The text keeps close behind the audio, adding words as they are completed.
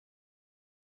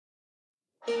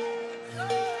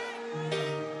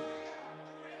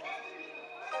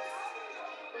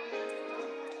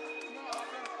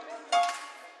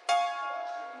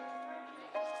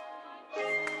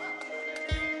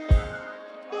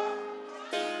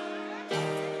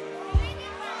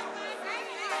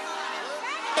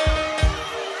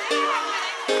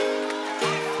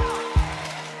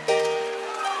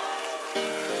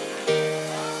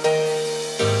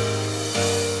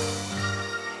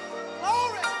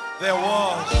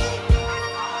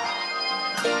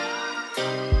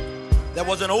There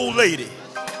was an old lady.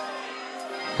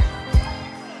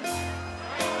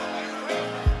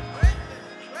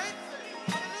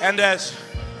 And as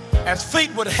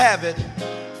fate would have it,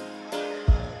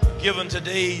 given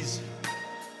today's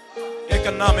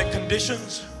economic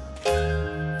conditions,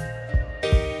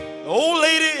 the old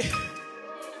lady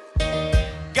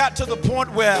got to the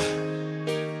point where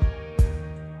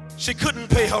she couldn't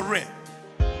pay her rent.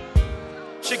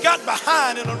 She got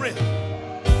behind in her rent.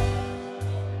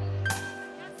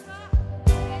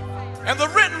 And the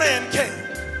rent man came.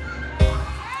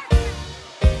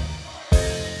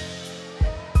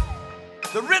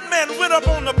 The rent man went up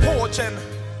on the porch, and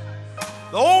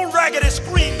the old raggedy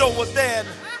screen door was there.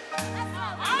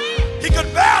 He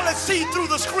could barely see through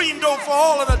the screen door for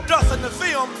all of the dust and the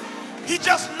film. He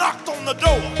just knocked on the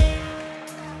door.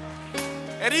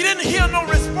 And he didn't hear no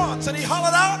response. And he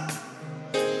hollered out,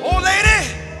 "Old lady!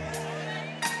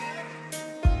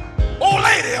 Old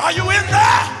lady, are you in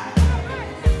there?"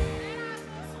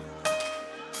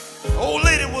 The old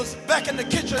lady was back in the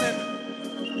kitchen,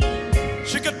 and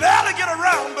she could barely get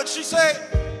around, but she said,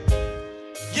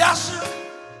 "Yes, sir.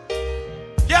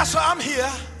 Yes, sir, I'm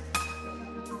here."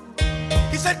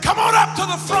 He said, "Come on up to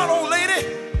the front, old lady.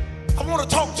 I want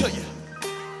to talk to you."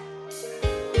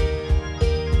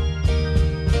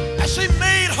 As she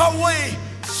made her way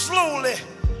slowly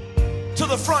to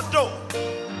the front door,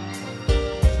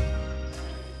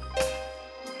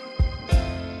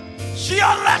 she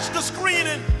unlatched the screen,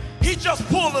 and he just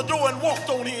pulled the door and walked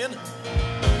on in.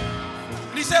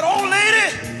 And he said, "Old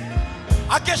lady,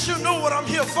 I guess you know what I'm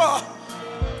here for.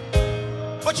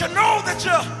 But you know that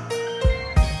you're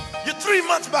 3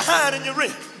 months behind in your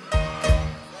rent.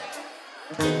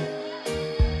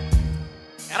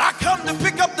 And I come to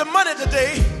pick up the money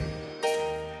today.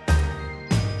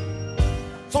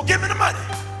 So give me the money."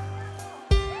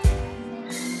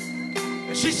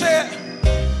 And she said,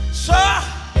 "Sir,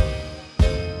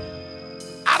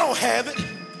 I don't have it.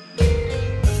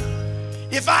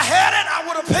 If I had it, I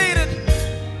would have paid it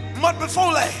month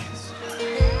before last.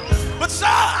 But sir,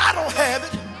 I don't have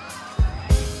it."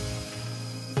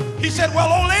 He said, "Well,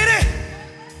 old lady,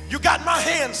 you got my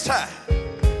hands tied.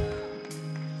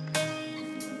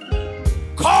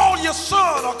 Call your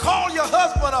son or call your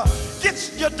husband or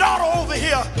get your daughter over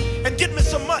here and get me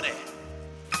some money.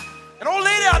 And old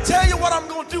lady, I'll tell you what I'm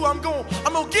going to do. I'm going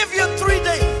to give you 3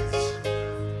 days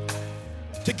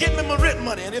to get me my rent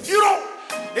money. And if you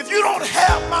don't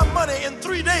have my money in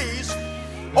 3 days,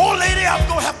 old lady, I'm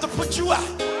going to have to put you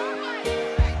out."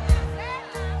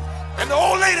 And the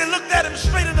old lady looked at him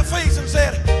straight in the face and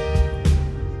said,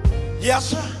 "Yes,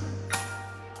 sir."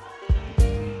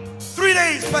 3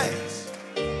 days passed.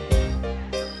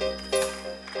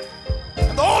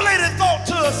 And the old lady thought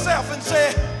to herself and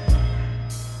said,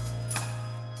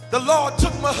 "The Lord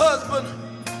took my husband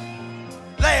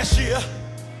last year.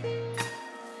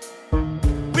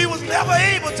 We was never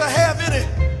able to have any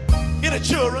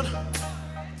children.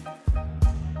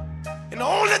 And the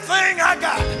only thing I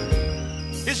got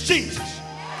is Jesus.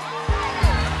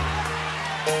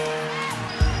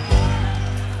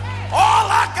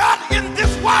 All I got in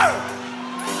this world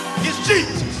is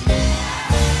Jesus."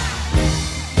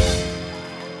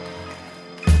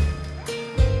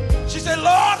 She said,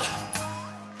 "Lord,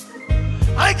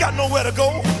 I ain't got nowhere to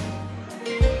go.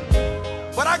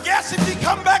 But I guess if he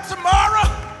come back tomorrow,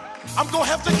 I'm going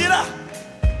to have to get out."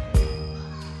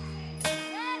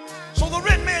 So the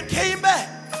rent man came back.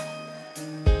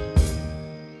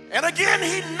 And again,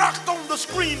 he knocked on the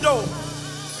screen door.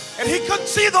 And he couldn't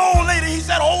see the old lady. He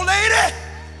said, "Old lady,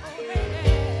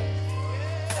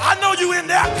 I know you in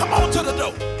there. Come on to the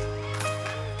door."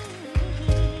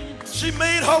 She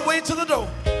made her way to the door.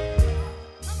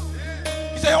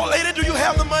 He said, "Old lady, do you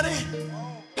have the money?"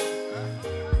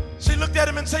 She looked at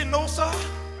him and said, "No, sir."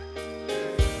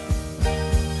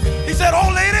 He said,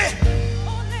 "Old lady,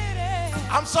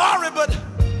 I'm sorry, but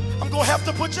I'm going to have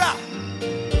to put you out."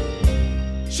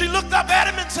 She looked up at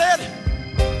him and said,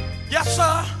 "Yes,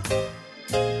 sir."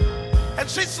 And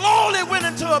she slowly went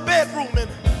into her bedroom and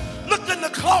looked in the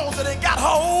closet and got her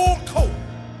old coat,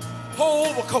 her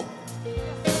overcoat.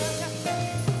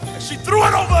 And She threw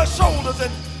it over her shoulders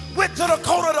and went to the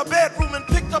corner of the bedroom and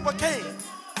picked up a cane.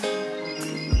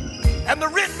 And the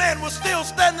rent man was still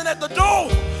standing at the door,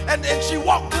 and she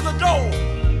walked to the door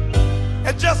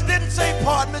and just didn't say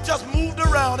pardon, it just moved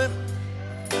around him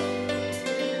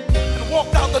and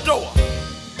walked out the door.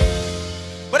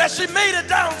 But as she made it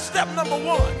down step number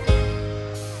 1,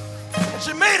 and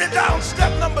she made it down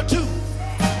step number 2,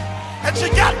 and she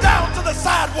got down to the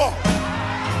sidewalk,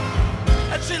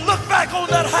 and she looked back on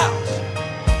that house,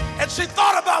 and she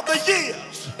thought about the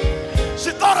years.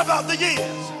 She thought about the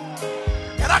years.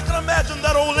 And I can imagine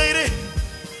that old lady,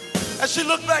 as she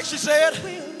looked back, she said,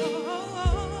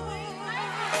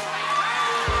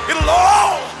 it'll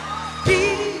all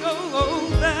be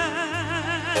over.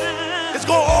 It's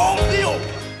going to all be over.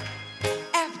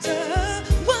 After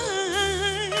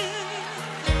one.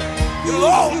 It'll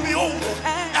all be over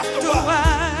after a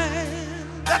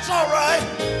while. That's all right.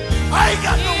 I ain't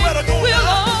got nowhere to go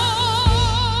now.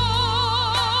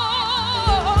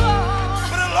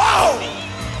 But it'll all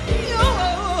be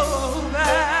over.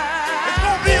 It's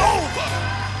going to be over.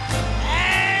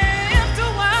 After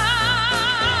a while.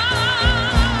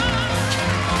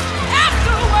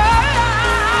 After a while.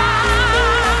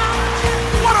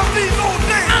 One of these old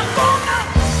days. I'm going to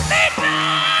lay down.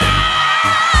 I'm going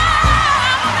to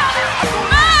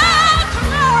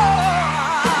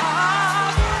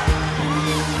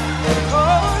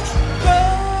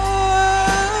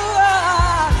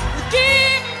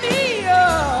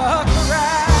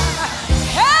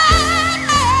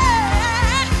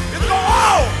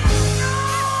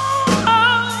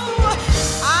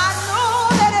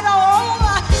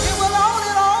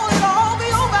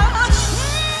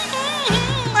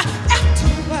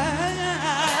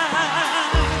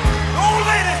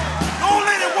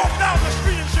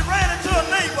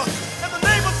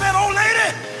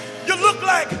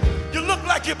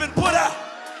you've been put out.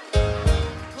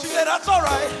 She said, that's all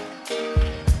right.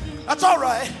 That's all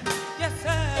right. Yes,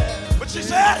 sir. But she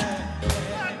said,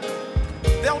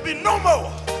 there'll be no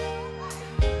more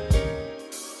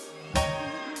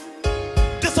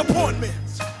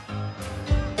disappointments.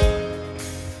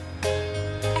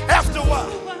 After a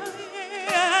while.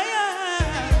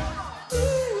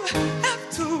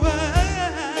 After a while.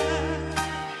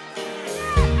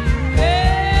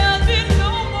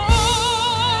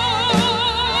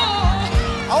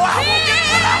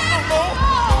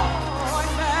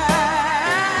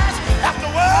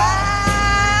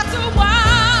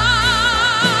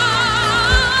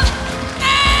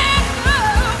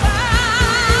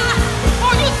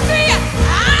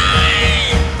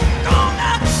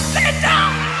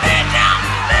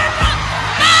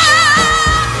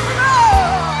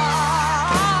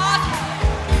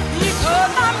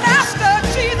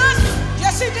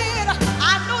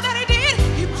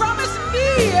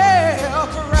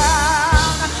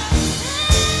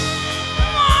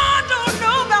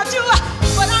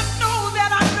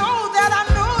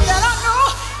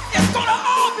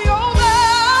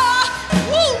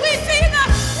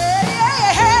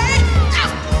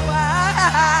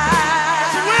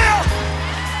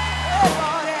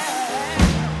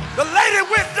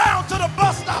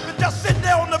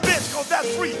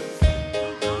 Free.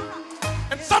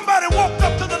 And somebody walked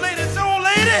up to the lady and said, "Oh,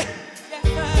 lady, yes,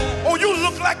 oh, you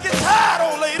look like you're tired,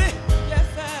 old lady. Yes,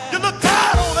 you look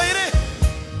tired, old lady."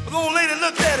 The old lady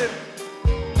looked at him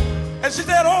and she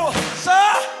said, "Oh,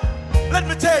 sir, let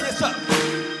me tell you something.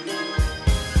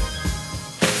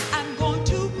 I'm going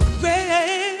to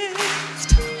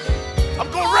rest. I'm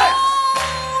going to rest.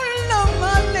 All of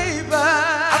my labor.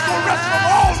 I'm going to rest from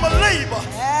all my labor.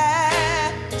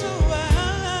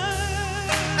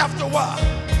 After a while,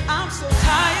 I'm so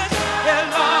tired, I'm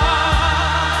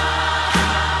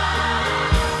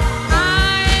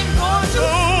going to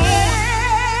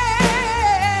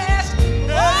rest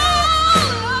all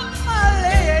of my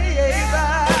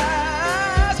labors.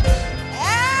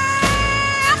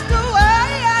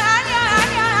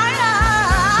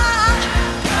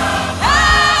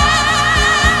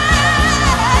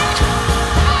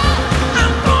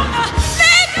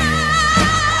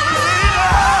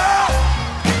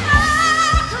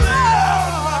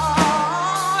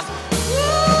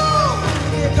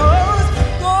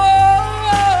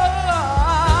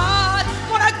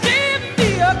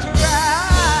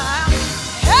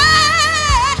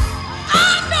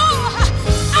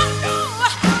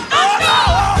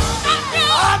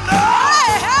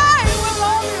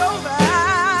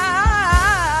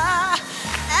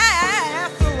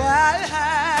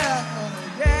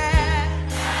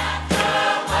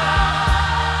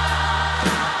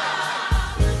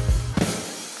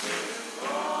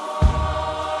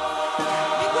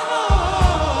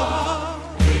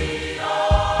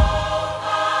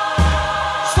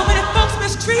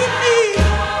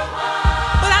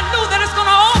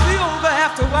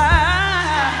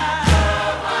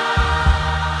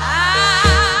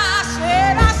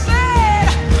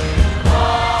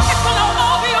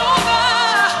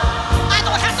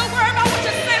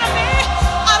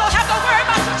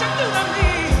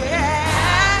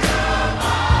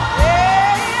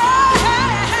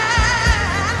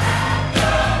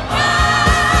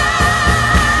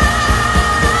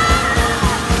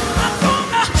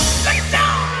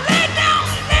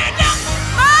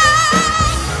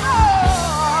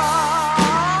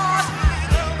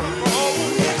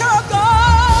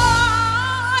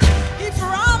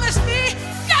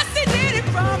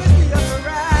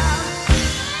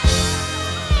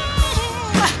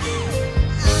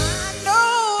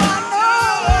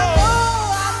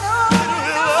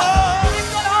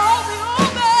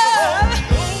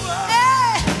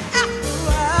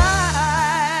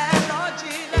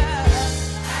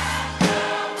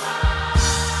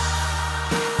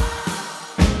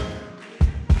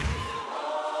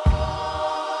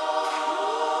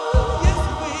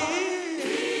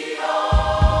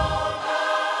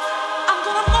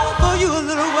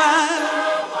 a while.